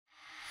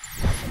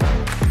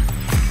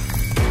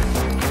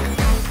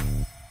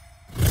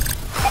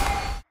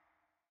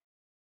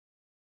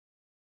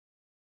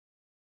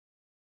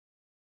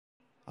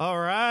All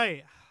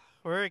right.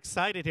 We're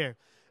excited here.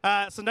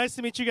 So nice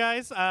to meet you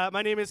guys.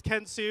 My name is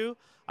Ken Su.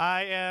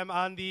 I am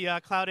on the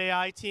Cloud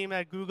AI team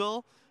at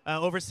Google,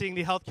 overseeing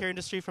the healthcare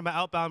industry from an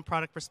outbound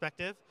product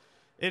perspective.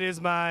 It is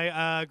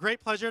my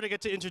great pleasure to get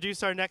to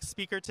introduce our next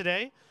speaker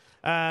today.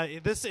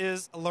 This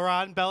is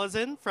Laurent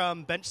Belazin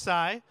from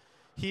BenchSci.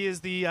 He is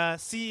the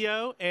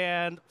CEO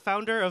and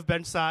founder of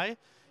BenchSci.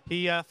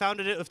 He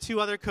founded it with two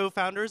other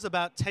co-founders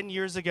about 10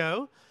 years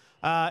ago.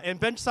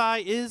 And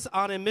BenchSci is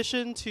on a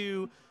mission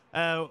to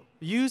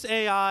use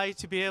AI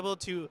to be able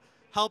to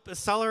help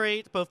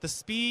accelerate both the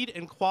speed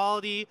and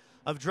quality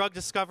of drug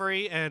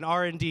discovery and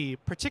R&D,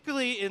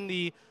 particularly in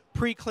the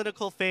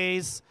preclinical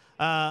phase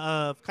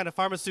of kind of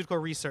pharmaceutical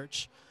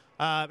research.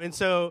 And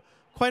so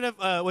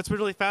what's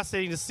really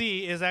fascinating to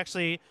see is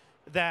actually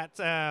that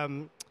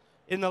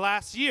in the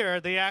last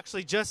year, they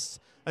actually just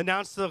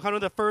announced kind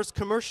of the first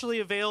commercially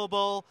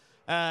available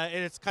and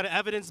it's kind of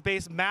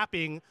evidence-based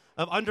mapping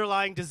of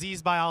underlying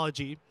disease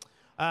biology.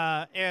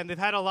 And they've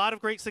had a lot of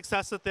great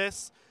success with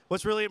this.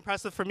 What's really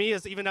impressive for me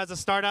is even as a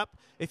startup,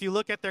 if you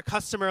look at their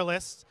customer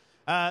list,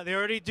 they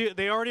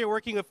already are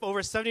working with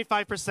over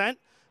 75%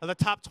 of the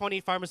top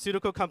 20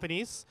 pharmaceutical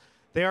companies.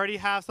 They already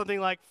have something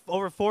like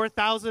over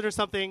 4,000 or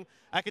something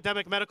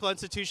academic medical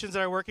institutions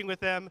that are working with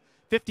them,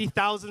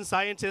 50,000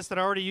 scientists that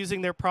are already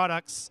using their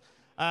products.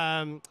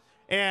 And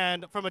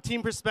from a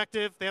team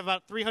perspective, they have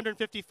about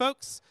 350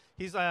 folks.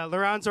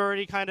 Laurent's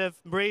already kind of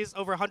raised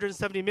over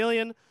 170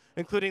 million,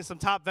 including some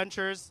top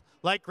ventures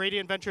like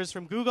Gradient Ventures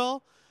from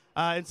Google.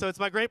 And so it's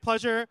my great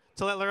pleasure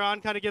to let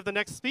Laurent kind of give the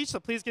next speech. So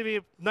please give me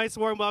a nice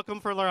warm welcome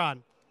for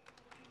Laurent.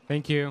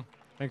 Thank you.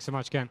 Thanks so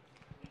much, Ken.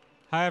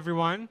 Hi,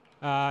 everyone.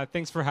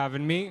 Thanks for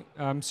having me.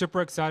 I'm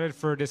super excited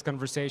for this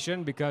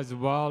conversation because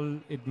while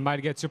it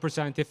might get super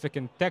scientific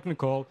and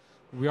technical,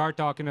 we are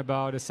talking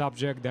about a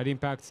subject that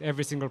impacts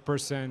every single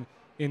person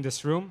in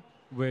this room,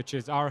 which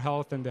is our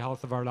health and the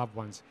health of our loved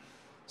ones.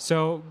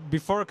 So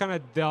before I kind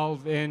of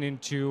delve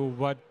into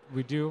what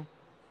we do,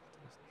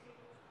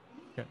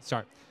 okay,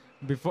 sorry.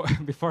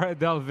 Before I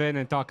delve in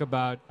and talk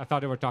about, I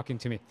thought they were talking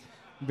to me.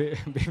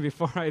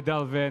 Before I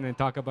delve in and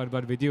talk about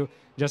what we do,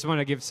 just want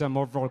to give some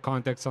overall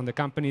context on the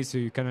company so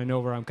you kind of know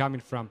where I'm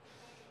coming from.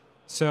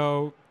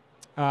 So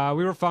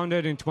we were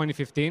founded in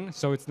 2015,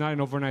 so it's not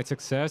an overnight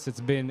success. It's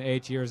been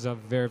 8 years of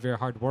very, very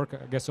hard work,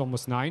 I guess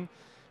almost 9.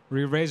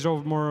 We raised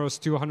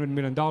almost $200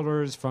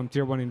 million from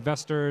tier 1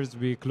 investors.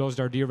 We closed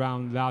our D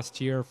round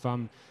last year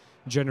from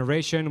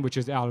Generation, which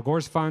is Al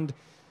Gore's fund.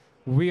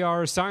 We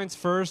are a science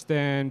first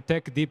and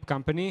tech deep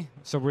company.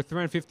 So we're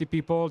 350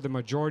 people. The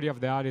majority of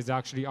that is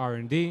actually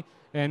R&D.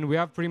 And we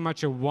have pretty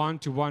much a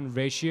 1-to-1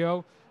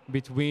 ratio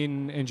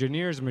between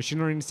engineers, machine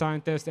learning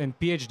scientists, and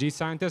PhD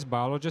scientists,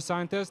 biologist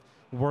scientists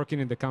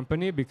working in the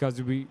company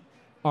because we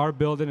are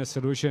building a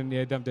solution at the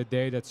end of the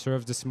day that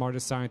serves the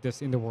smartest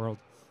scientists in the world.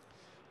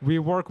 We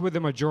work with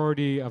the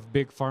majority of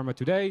big pharma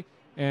today,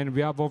 and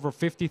we have over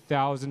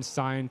 50,000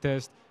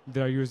 scientists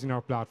that are using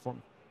our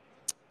platform.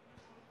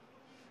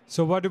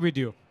 So what do we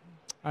do?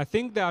 I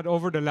think that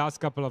over the last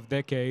couple of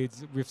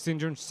decades, we've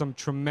seen some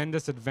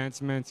tremendous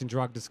advancements in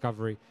drug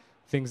discovery.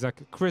 Things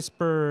like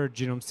CRISPR,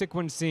 genome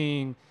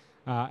sequencing,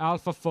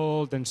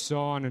 AlphaFold, and so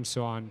on and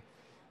so on.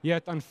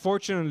 Yet,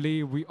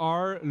 unfortunately, we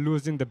are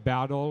losing the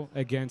battle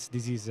against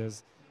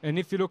diseases. And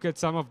if you look at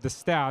some of the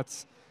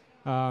stats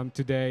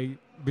today,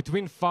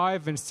 between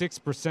 5 and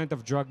 6%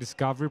 of drug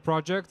discovery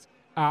projects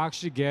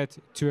actually get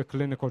to a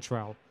clinical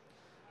trial.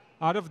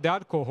 Out of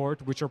that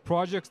cohort, which are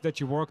projects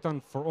that you worked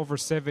on for over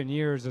 7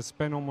 years and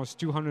spent almost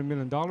 $200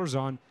 million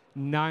on,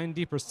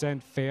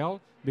 90% fail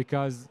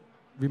because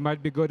we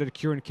might be good at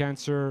curing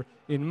cancer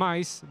in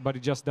mice, but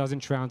it just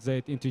doesn't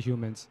translate into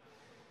humans.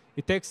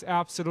 It takes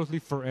absolutely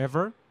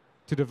forever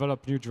to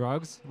develop new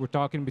drugs. We're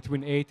talking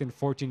between 8 and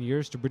 14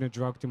 years to bring a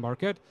drug to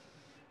market.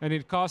 And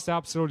it costs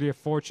absolutely a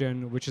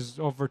fortune, which is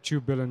over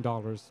 $2 billion.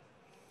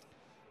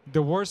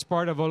 The worst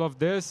part of all of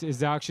this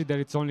is actually that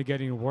it's only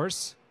getting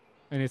worse,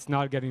 and it's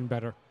not getting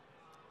better.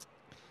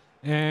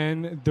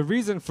 And the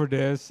reason for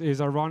this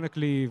is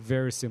ironically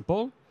very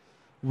simple,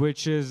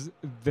 which is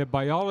the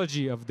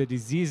biology of the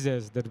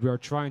diseases that we are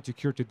trying to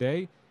cure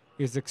today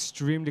is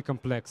extremely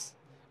complex.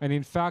 And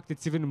in fact,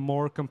 it's even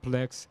more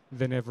complex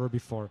than ever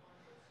before.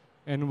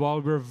 And while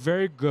we're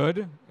very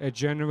good at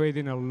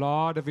generating a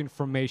lot of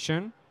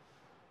information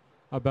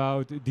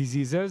about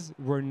diseases,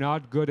 we're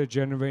not good at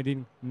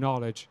generating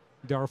knowledge.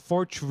 There are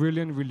 4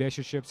 trillion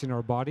relationships in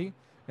our body,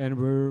 and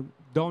we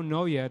don't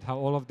know yet how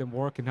all of them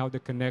work and how they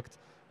connect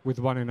with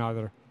one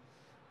another.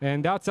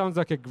 And that sounds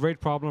like a great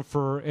problem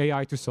for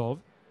AI to solve,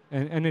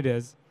 and it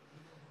is.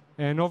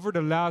 And over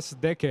the last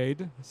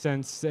decade,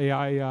 since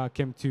AI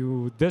came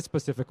to this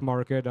specific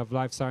market of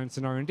life science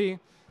and R&D,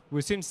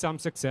 we've seen some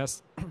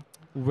success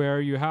where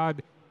you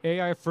had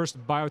AI-first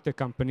biotech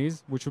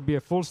companies, which would be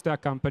a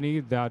full-stack company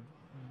that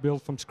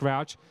built from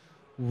scratch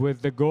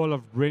with the goal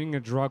of bringing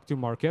a drug to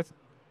market.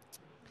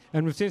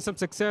 And we've seen some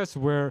success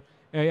where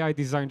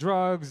AI-designed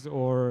drugs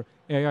or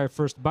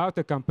AI-first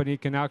biotech company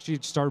can actually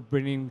start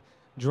bringing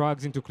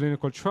drugs into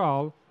clinical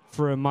trial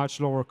for a much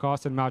lower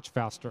cost and much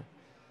faster.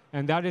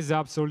 And that is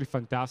absolutely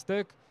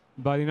fantastic.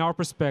 But in our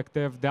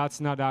perspective,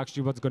 that's not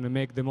actually what's going to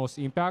make the most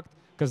impact,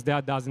 because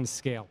that doesn't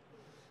scale.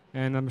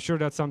 And I'm sure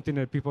that's something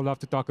that people love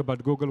to talk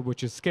about Google,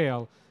 which is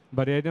scale.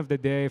 But at the end of the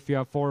day, if you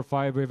have 4 or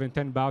 5 or even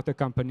 10 biotech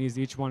companies,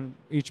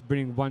 each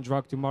bring one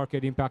drug to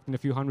market, impacting a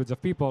few hundreds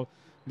of people,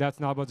 that's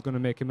not what's going to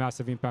make a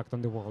massive impact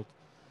on the world.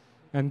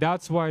 And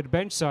that's why at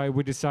BenchSci,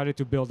 we decided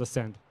to build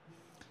Ascend.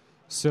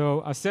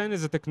 So Ascend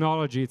is a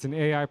technology, it's an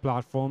AI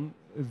platform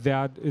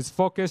that is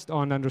focused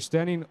on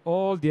understanding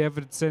all the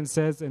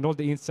evidences and all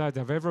the insights that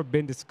have ever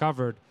been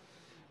discovered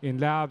in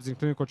labs, in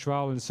clinical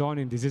trial, and so on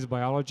in disease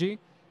biology,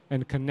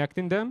 and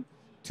connecting them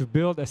to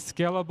build a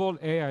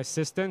scalable AI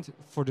assistant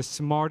for the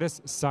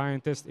smartest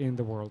scientists in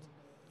the world.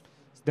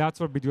 So that's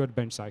what we do at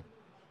BenchSci.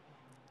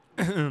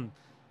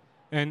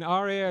 And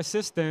our AI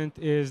assistant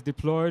is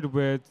deployed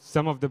with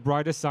some of the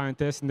brightest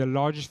scientists in the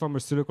largest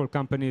pharmaceutical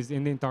companies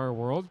in the entire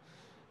world.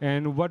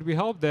 And what we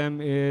help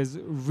them is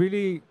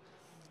really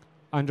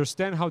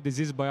understand how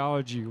disease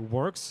biology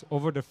works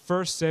over the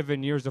first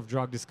 7 years of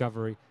drug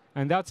discovery.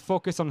 And that's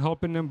focused on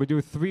helping them do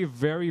 3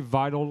 very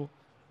vital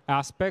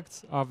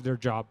aspects of their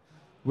job,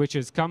 which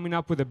is coming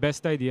up with the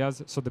best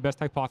ideas, so the best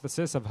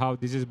hypothesis of how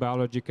disease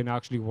biology can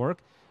actually work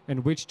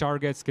and which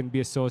targets can be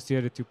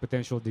associated to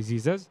potential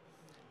diseases.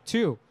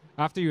 2,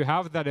 after you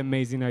have that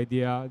amazing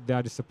idea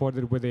that is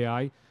supported with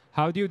AI,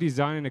 how do you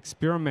design an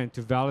experiment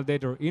to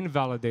validate or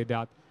invalidate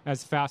that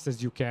as fast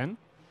as you can?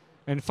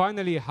 And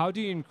finally, how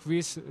do you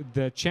increase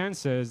the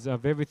chances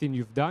of everything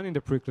you've done in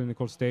the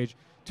preclinical stage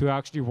to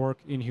actually work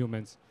in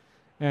humans?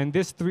 And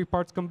these 3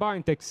 parts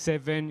combined take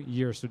 7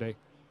 years today.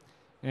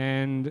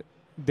 And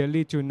they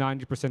lead to a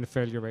 90%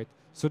 failure rate.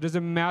 So there's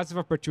a massive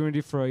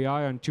opportunity for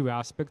AI on 2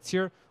 aspects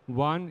here.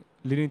 1,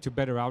 leading to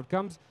better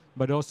outcomes,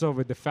 but also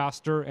with the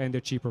faster and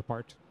the cheaper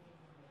part.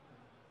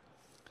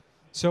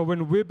 So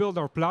when we build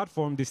our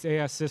platform, this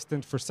AI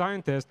assistant for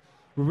scientists,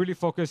 we really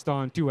focused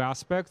on 2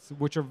 aspects,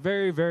 which are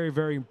very, very,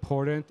 very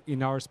important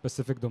in our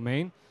specific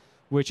domain,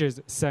 which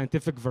is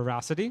scientific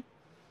veracity.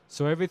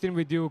 So everything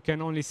we do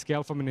can only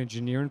scale from an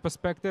engineering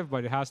perspective,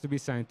 but it has to be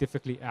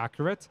scientifically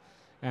accurate.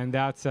 And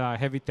that's a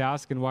heavy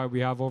task, and why we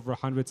have over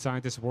 100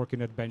 scientists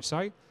working at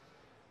BenchSci.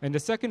 And the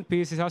second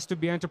piece, it has to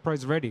be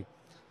enterprise ready.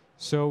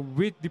 So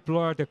we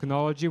deploy our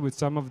technology with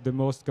some of the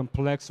most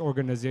complex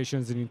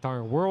organizations in the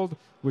entire world,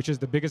 which is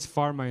the biggest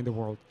pharma in the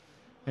world.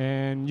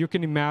 And you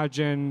can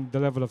imagine the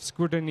level of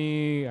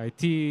scrutiny,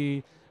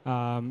 IT,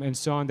 and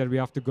so on that we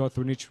have to go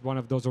through in each one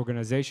of those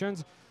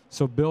organizations.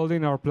 So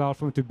building our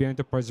platform to be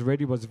enterprise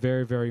ready was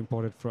very, very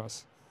important for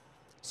us.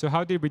 So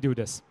how did we do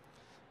this?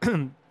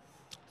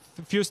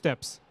 A few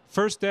steps.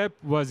 First step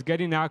was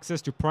getting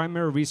access to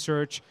primary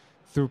research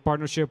through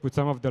partnership with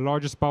some of the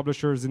largest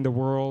publishers in the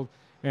world,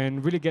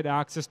 and really get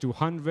access to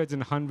hundreds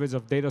and hundreds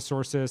of data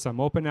sources, some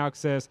open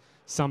access,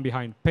 some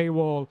behind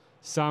paywall,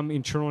 some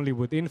internally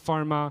within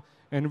pharma,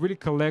 and really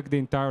collect the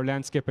entire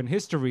landscape and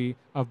history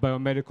of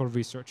biomedical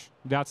research.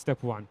 That's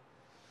step 1.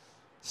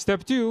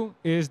 Step 2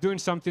 is doing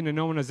something that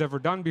no one has ever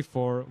done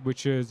before,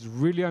 which is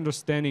really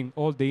understanding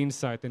all the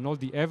insight and all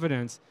the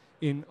evidence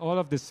in all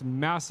of this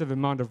massive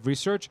amount of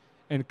research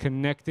and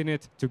connecting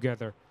it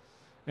together.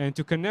 And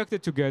to connect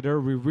it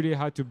together, we really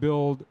had to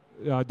build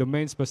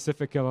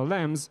domain-specific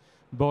LLMs,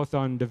 both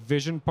on the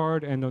vision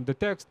part and on the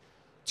text,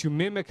 to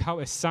mimic how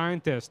a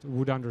scientist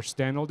would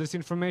understand all this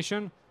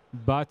information,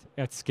 but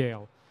at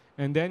scale.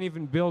 And then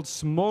even build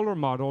smaller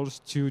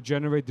models to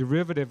generate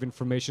derivative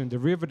information,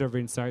 derivative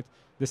insight,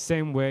 the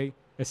same way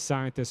a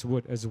scientist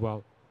would as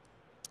well.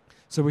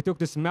 So we took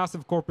this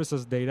massive corpus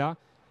of data,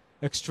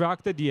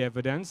 extracted the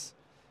evidence,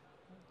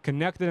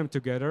 connected them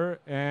together,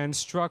 and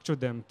structured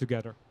them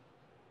together.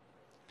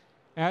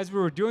 As we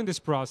were doing this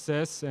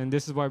process, and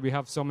this is why we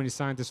have so many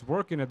scientists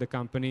working at the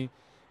company,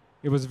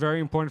 it was very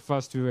important for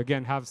us to,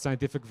 again, have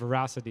scientific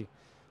veracity,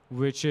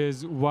 which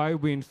is why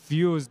we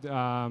infused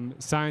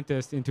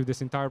scientists into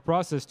this entire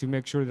process to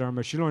make sure that our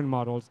machine learning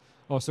models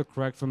also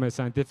correct from a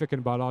scientific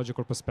and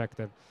biological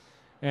perspective.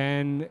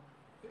 And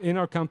in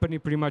our company,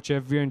 pretty much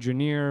every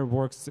engineer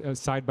works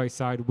side by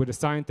side with a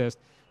scientist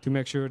to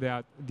make sure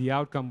that the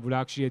outcome would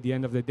actually, at the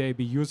end of the day,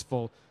 be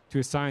useful to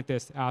a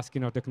scientist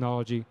asking our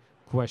technology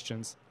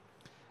questions.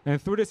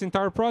 And through this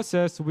entire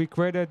process, we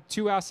created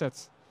 2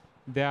 assets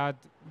that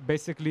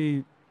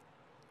basically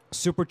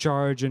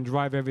supercharge and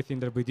drive everything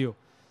that we do,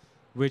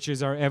 which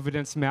is our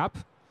evidence map,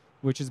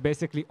 which is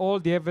basically all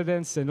the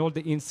evidence and all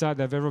the insight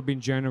that have ever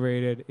been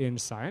generated in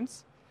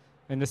science.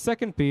 And the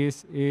second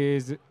piece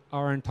is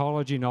our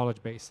ontology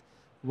knowledge base.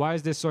 Why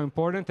is this so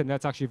important? And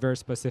that's actually very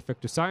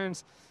specific to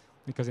science,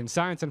 because in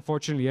science,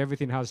 unfortunately,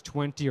 everything has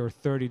 20 or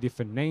 30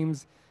 different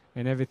names,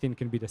 and everything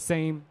can be the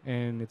same,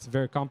 and it's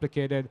very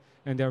complicated,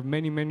 and there are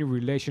many, many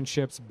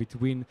relationships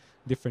between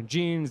different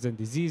genes and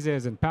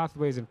diseases and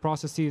pathways and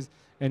processes,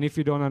 and if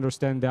you don't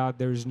understand that,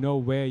 there's no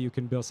way you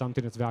can build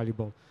something that's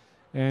valuable.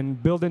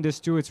 And building this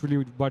too, it's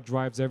really what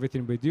drives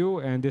everything we do,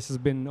 and this has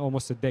been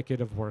almost a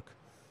decade of work.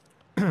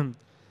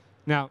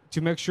 Now,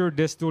 to make sure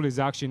this tool is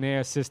actually an AI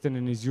assistant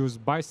and is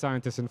used by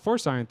scientists and for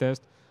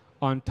scientists,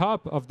 On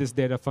top of this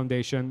data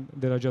foundation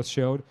that I just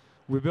showed,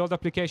 we build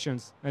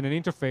applications and an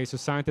interface so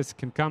scientists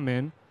can come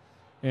in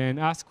and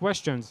ask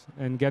questions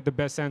and get the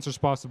best answers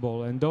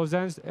possible. And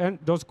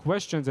those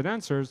questions and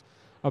answers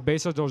are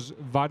based on those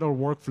vital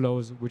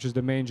workflows, which is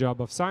the main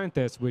job of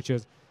scientists, which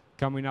is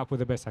coming up with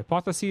the best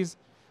hypotheses,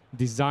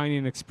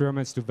 designing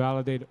experiments to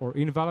validate or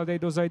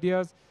invalidate those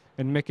ideas,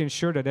 and making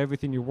sure that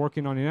everything you're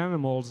working on in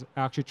animals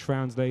actually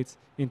translates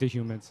into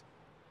humans.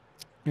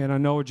 And I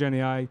know Gen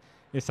AI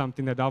is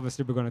something that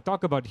obviously we're going to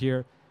talk about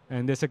here,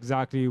 and this is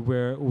exactly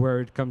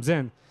where it comes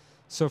in.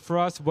 So for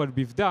us, what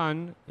we've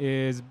done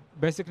is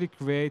basically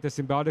create a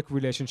symbiotic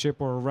relationship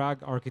or a RAG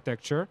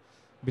architecture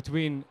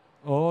between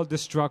all the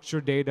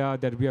structured data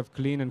that we have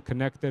cleaned and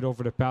connected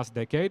over the past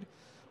decade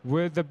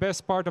with the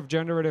best part of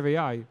generative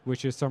AI,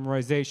 which is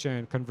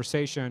summarization,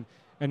 conversation,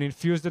 and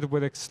infused it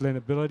with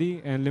explainability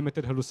and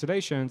limited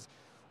hallucinations,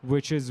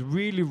 which is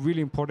really,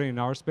 really important in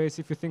our space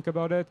if you think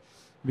about it,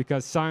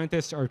 because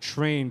scientists are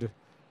trained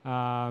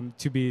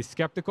to be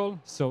skeptical.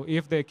 So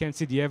if they can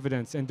see the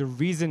evidence and the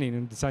reasoning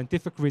and the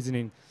scientific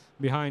reasoning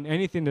behind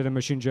anything that a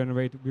machine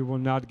generates, we will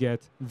not get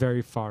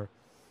very far.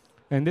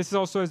 And this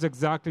also is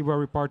exactly where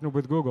we partner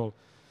with Google.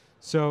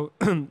 So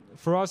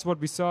for us, what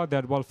we saw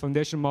that while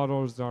foundation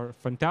models are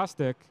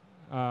fantastic,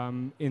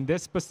 in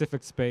this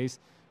specific space,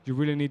 you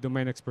really need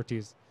domain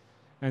expertise.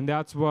 And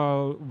that's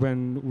why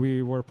when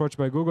we were approached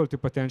by Google to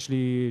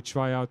potentially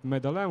try out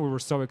MedLM, we were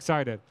so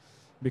excited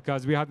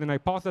because we had an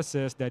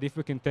hypothesis that if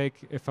we can take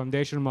a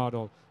foundation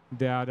model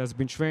that has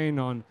been trained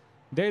on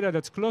data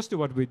that's close to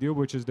what we do,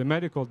 which is the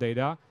medical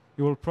data,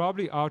 it will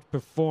probably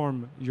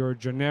outperform your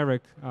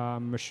generic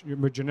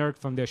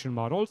foundation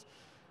models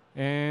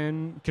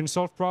and can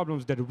solve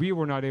problems that we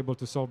were not able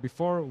to solve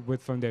before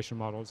with foundation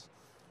models.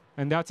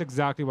 And that's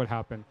exactly what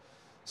happened.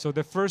 So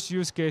the first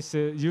use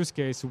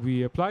case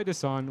we applied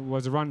this on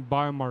was around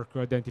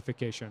biomarker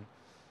identification.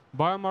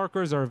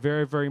 Biomarkers are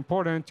very, very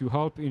important to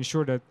help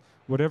ensure that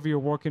whatever you're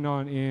working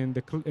on in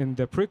the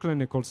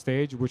preclinical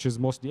stage, which is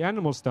mostly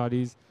animal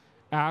studies,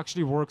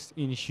 actually works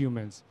in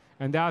humans.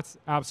 And that's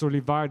absolutely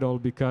vital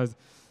because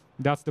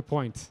that's the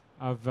point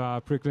of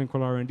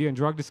preclinical R&D and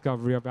drug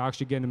discovery, of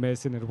actually getting a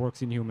medicine that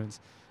works in humans.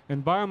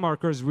 And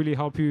biomarkers really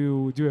help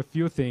you do a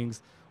few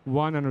things.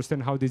 One,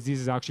 understand how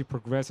diseases actually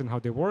progress and how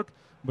they work,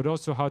 but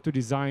also how to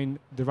design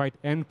the right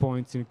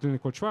endpoints in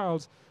clinical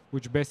trials,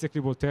 which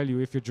basically will tell you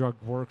if your drug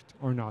worked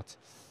or not.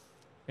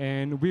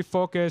 And we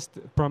focused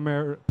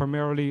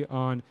primarily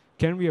on,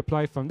 can we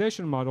apply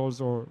foundation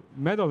models or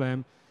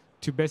MedLM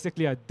to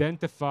basically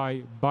identify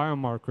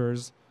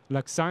biomarkers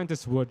like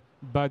scientists would,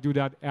 but do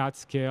that at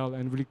scale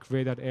and really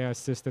create that AI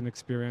assistant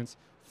experience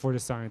for the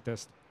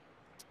scientist.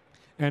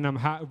 And I'm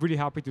really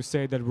happy to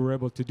say that we were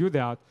able to do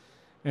that.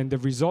 And the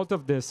result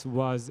of this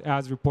was,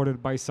 as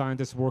reported by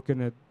scientists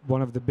working at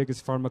one of the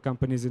biggest pharma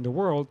companies in the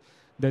world,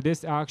 that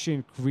this actually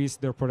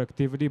increased their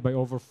productivity by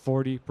over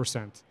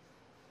 40%.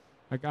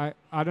 Like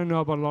I don't know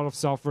about a lot of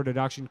software that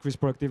actually increased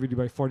productivity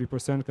by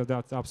 40%, because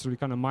that's absolutely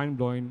kind of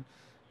mind-blowing.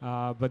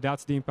 But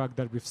that's the impact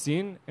that we've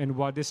seen. And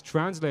what this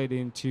translates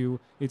into,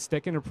 it's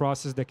taking a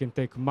process that can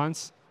take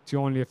months to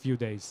only a few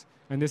days.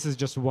 And this is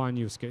just one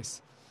use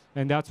case.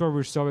 And that's why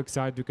we're so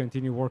excited to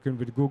continue working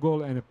with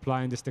Google and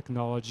applying this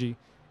technology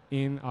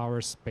in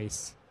our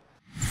space.